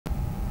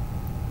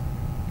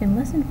In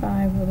Lesson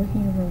 5, we're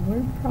looking over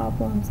word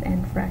problems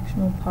and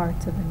fractional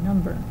parts of a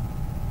number.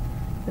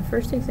 The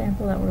first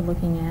example that we're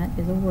looking at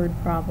is a word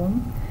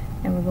problem,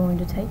 and we're going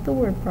to take the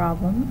word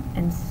problem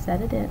and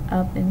set it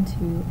up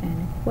into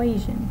an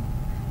equation,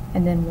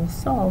 and then we'll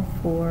solve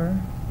for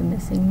the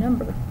missing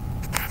number.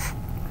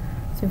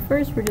 So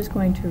first we're just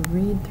going to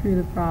read through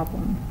the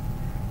problem.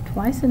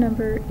 Twice a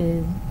number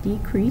is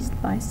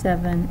decreased by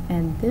 7,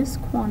 and this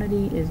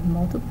quantity is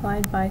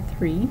multiplied by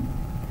 3.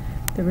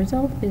 The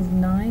result is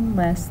 9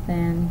 less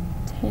than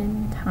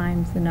 10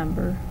 times the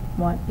number.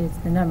 What is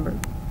the number?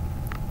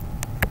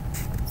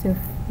 So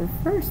the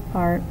first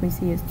part we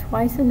see is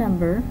twice a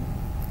number,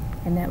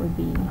 and that would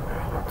be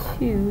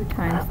 2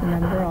 times the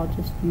number, I'll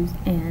just use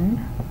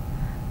n,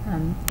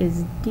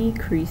 is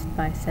decreased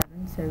by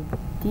 7. So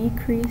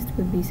decreased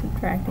would be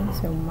subtracting,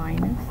 so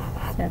minus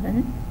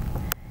 7.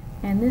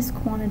 And this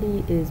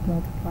quantity is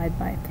multiplied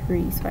by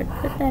 3. So I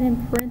put that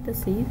in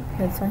parentheses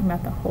because it's talking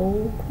about the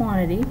whole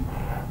quantity.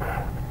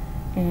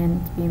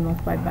 And it's being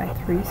multiplied by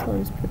 3, so I'll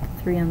just put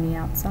the 3 on the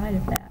outside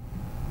of that.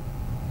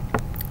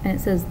 And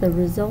it says the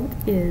result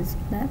is,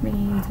 that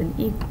means an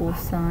equal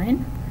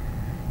sign.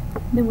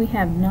 Then we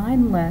have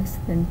 9 less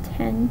than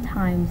 10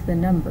 times the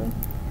number.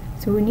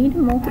 So we need to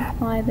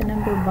multiply the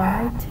number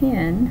by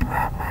 10,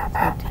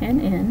 so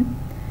 10n,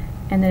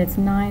 and then it's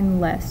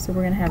 9 less, so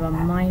we're going to have a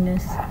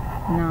minus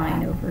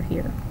 9 over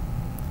here.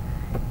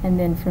 And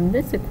then from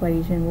this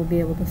equation we'll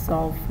be able to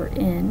solve for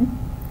n.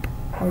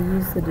 I'll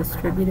use the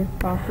distributive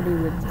property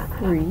with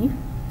 3,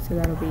 so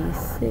that'll be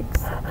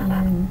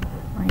 6n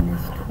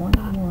minus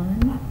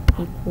 21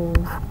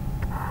 equals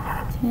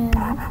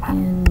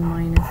 10n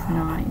minus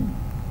 9.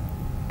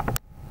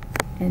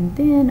 And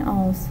then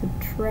I'll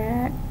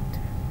subtract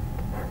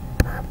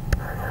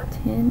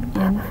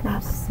 10n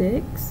from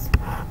 6,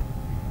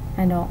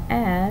 and I'll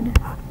add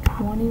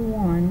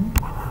 21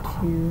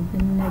 to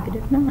the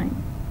negative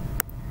 9.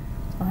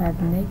 So I'll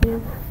have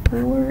negative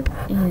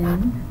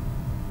 4n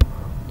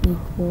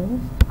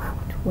equals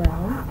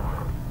 12,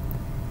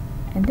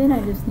 and then I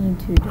just need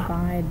to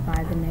divide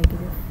by the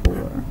negative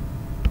 4.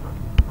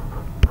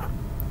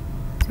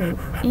 So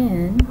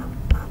n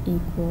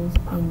equals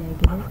a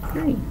negative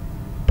 3,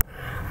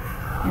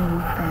 and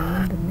we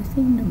found the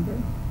missing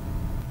number.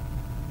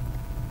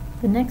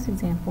 The next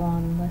example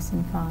on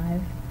Lesson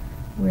 5,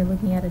 we're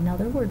looking at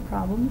another word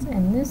problems,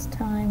 and this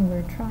time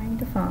we're trying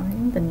to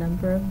find the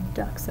number of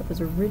ducks that was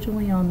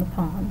originally on the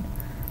pond.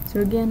 So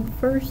again,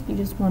 first you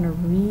just want to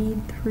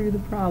read through the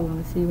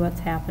problem to see what's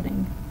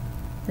happening.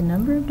 The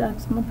number of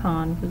ducks on the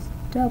pond was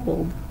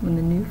doubled when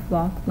the new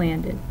flock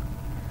landed.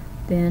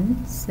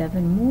 Then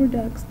 7 more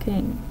ducks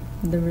came.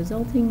 The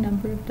resulting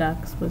number of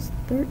ducks was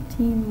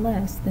 13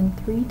 less than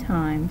 3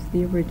 times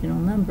the original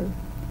number.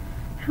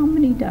 How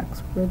many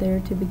ducks were there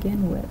to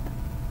begin with?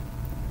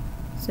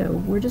 So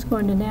we're just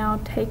going to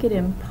now take it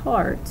in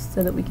parts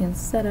so that we can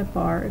set up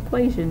our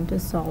equation to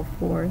solve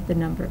for the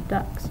number of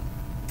ducks.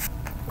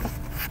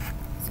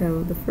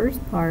 So the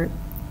first part,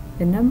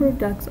 the number of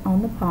ducks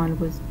on the pond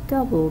was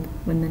doubled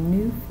when the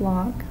new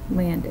flock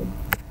landed.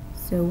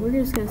 So we're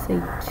just going to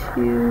say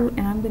 2,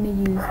 and I'm going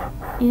to use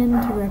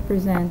n to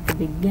represent the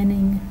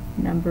beginning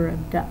number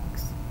of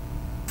ducks.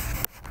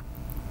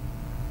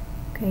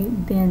 Okay,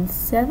 then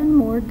 7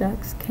 more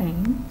ducks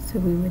came, so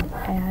we would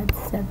add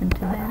 7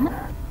 to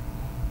that.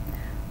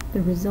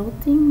 The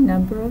resulting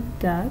number of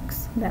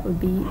ducks, that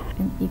would be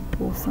an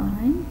equal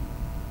sign,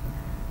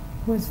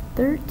 was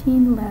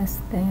 13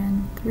 less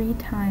than 3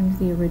 times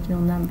the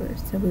original number.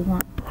 So we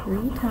want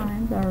 3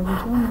 times our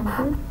original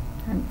number,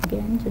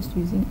 again just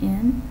using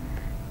n,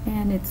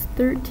 and it's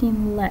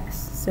 13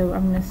 less, so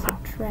I'm going to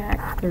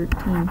subtract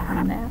 13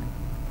 from that.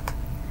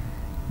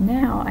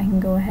 Now I can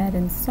go ahead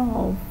and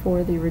solve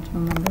for the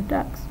original number of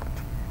ducks.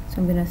 So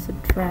I'm going to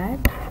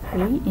subtract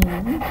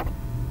 3n,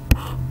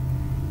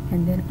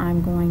 and then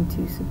I'm going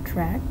to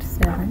subtract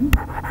 7.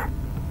 So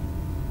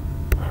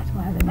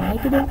I have a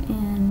negative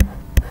n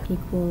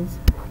equals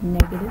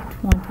negative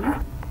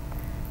 20.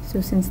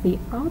 So since the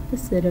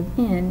opposite of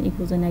n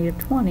equals a negative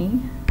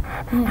 20,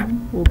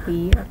 n will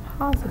be a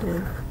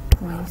positive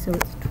 20. So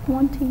it's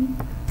 20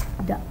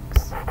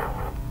 ducks.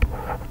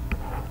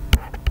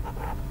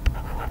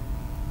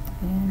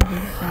 And we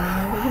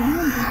found the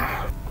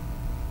number.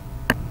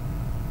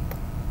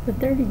 The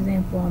third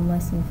example on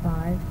Lesson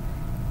 5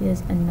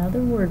 is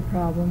another word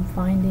problem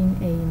finding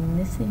a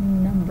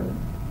missing number.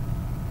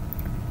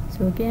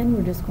 So again,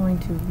 we're just going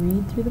to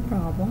read through the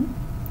problem.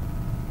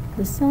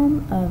 The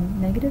sum of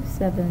negative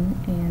 7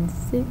 and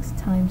 6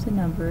 times the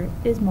number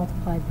is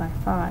multiplied by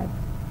 5.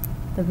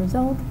 The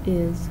result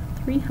is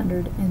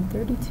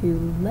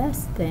 332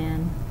 less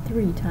than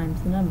 3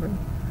 times the number.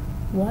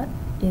 What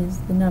is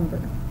the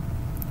number?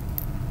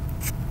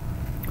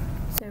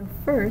 So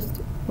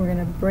first, we're going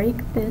to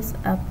break this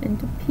up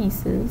into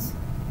pieces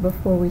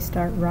before we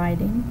start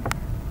writing.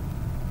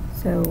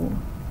 So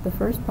the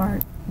first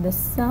part, the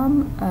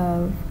sum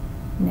of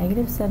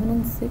negative 7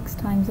 and 6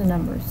 times the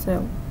number.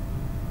 So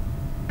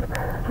we're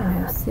going to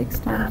have 6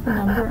 times the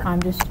number. I'm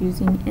just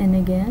using n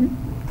again.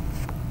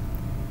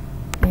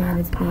 and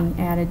it's being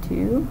added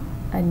to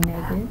a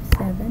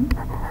 -7.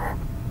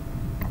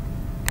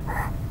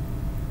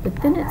 But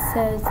then it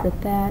says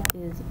that that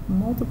is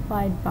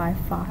multiplied by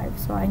 5,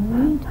 so I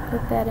need to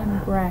put that in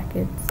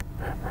brackets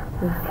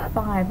with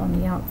 5 on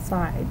the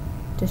outside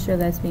to show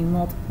that it's being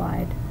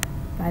multiplied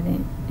by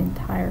the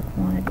entire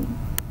quantity.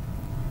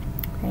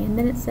 Okay, and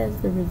then it says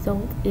the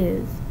result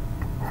is,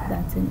 so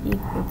that's an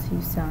equal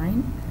to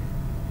sign,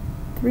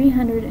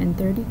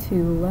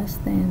 332 less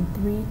than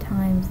 3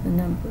 times the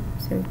number.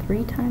 So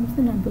 3 times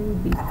the number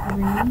would be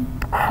 3n,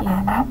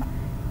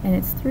 and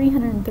it's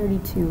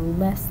 332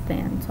 less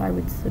than, so I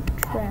would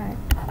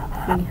subtract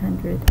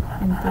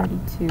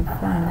 332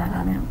 from that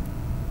amount.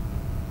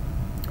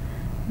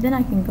 Then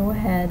I can go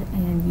ahead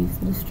and use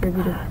the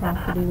distributive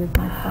property with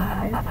my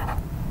 5.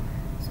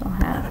 So I'll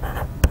have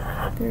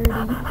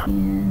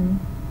 30n,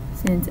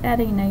 since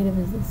adding a negative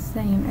is the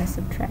same as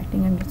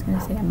subtracting, I'm just going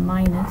to say a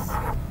minus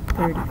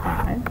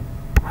 35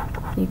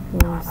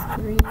 equals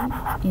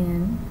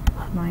 3n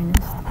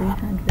minus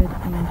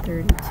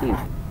 332.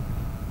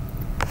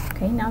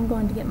 Okay, now I'm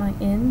going to get my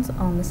n's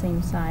on the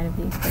same side of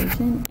the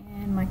equation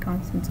and my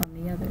constants on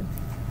the other.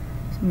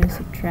 So I'm going to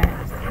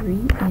subtract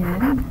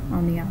 3n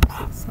on the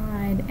opposite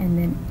side and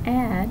then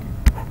add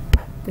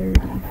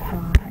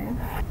 35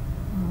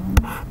 on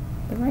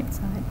the right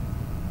side.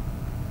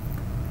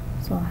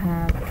 So I'll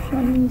have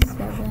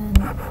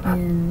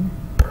 27n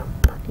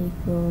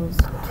equals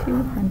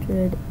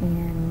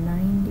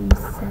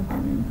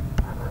 297,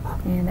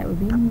 and that would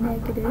be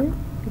negative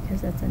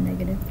because that's a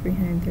negative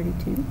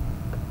 332.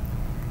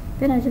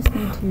 Then I just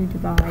need to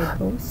divide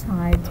both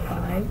sides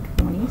by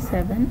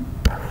 27.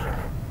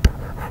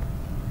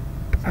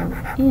 So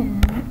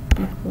n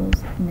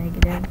equals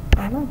negative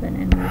 11,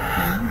 and we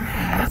found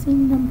a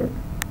missing number.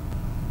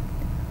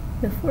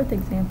 The fourth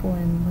example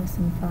in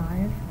lesson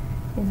 5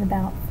 is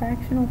about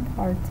fractional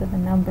parts of a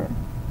number.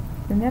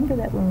 Remember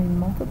that when we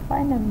multiply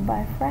a number by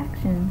a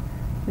fraction,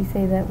 we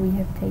say that we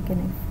have taken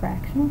a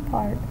fractional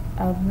part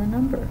of the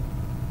number.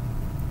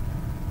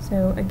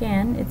 So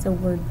again, it's a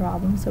word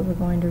problem, so we're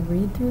going to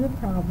read through the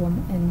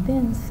problem and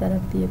then set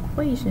up the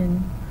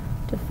equation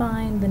to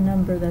find the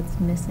number that's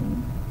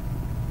missing.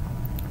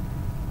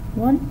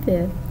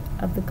 1/5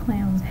 of the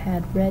clowns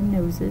had red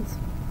noses.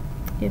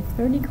 If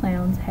 30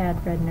 clowns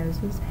had red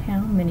noses,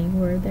 how many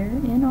were there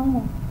in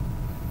all?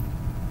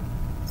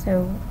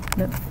 So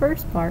the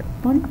first part,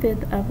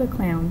 1/5 of the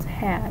clowns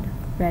had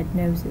red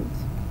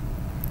noses.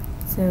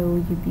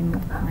 So you'd be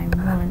multiplying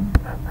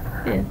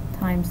 1/5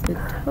 times the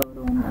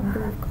total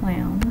number of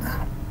clowns.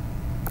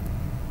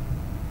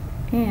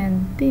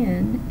 And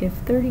then, if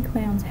 30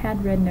 clowns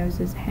had red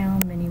noses, how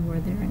many were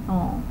there in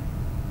all?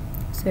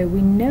 So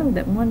we know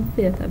that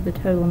 1/5 of the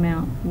total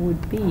amount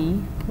would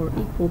be, or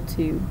equal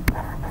to,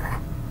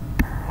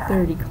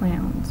 30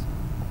 clowns.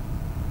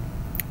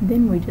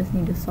 Then we just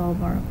need to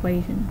solve our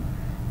equation.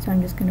 So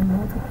I'm just going to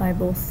multiply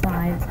both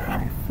sides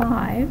by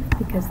 5,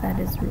 because that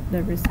is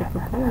the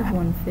reciprocal of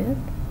 1/5.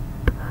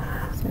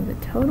 So the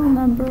total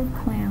number of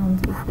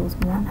clowns equals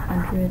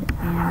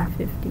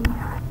 150.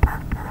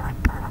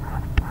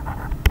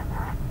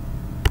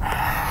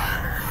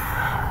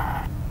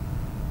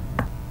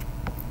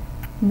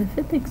 In the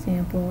fifth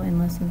example in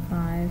lesson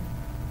 5,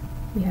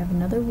 we have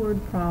another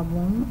word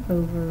problem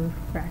over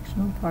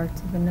fractional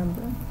parts of a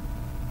number.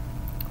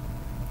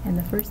 And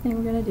the first thing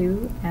we're going to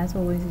do, as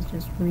always, is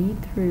just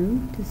read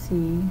through to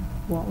see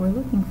what we're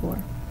looking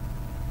for.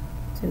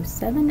 So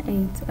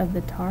 7/8 of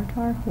the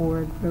Tartar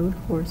horde rode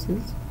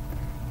horses.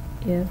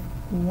 If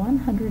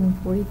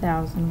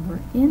 140,000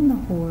 were in the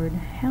horde,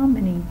 how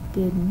many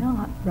did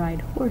not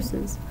ride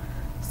horses?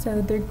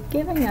 So they're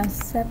giving us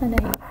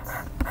 7/8.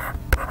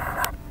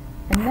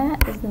 And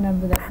that is the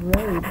number that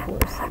rode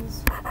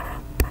horses.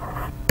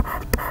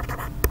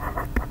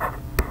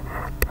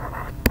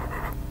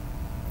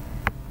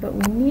 But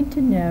we need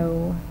to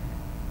know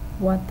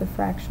what the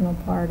fractional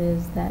part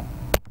is that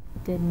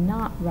did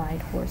not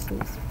ride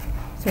horses.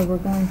 So we're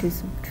going to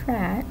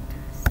subtract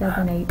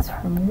 7/8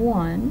 from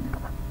 1,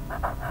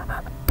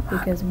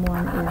 because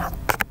 1 is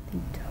the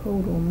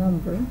total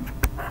number.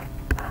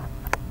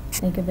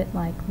 Think of it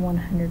like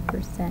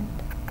 100%.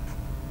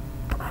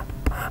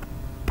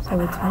 So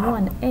it's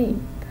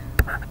 1/8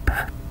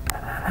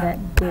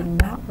 that did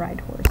not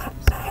ride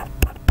horses.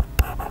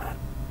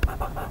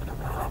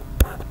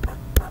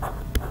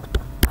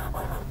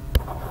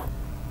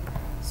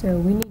 So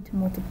we need to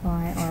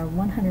multiply our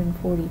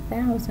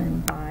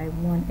 140,000 by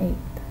 1/8.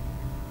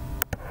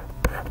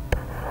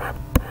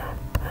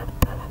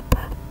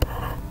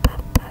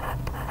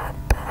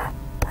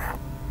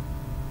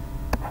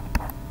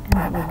 And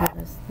that will give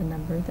us the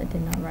number that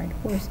did not ride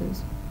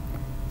horses.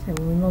 So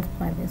when we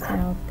multiply this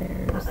out,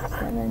 there's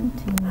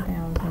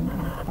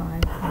 17,030.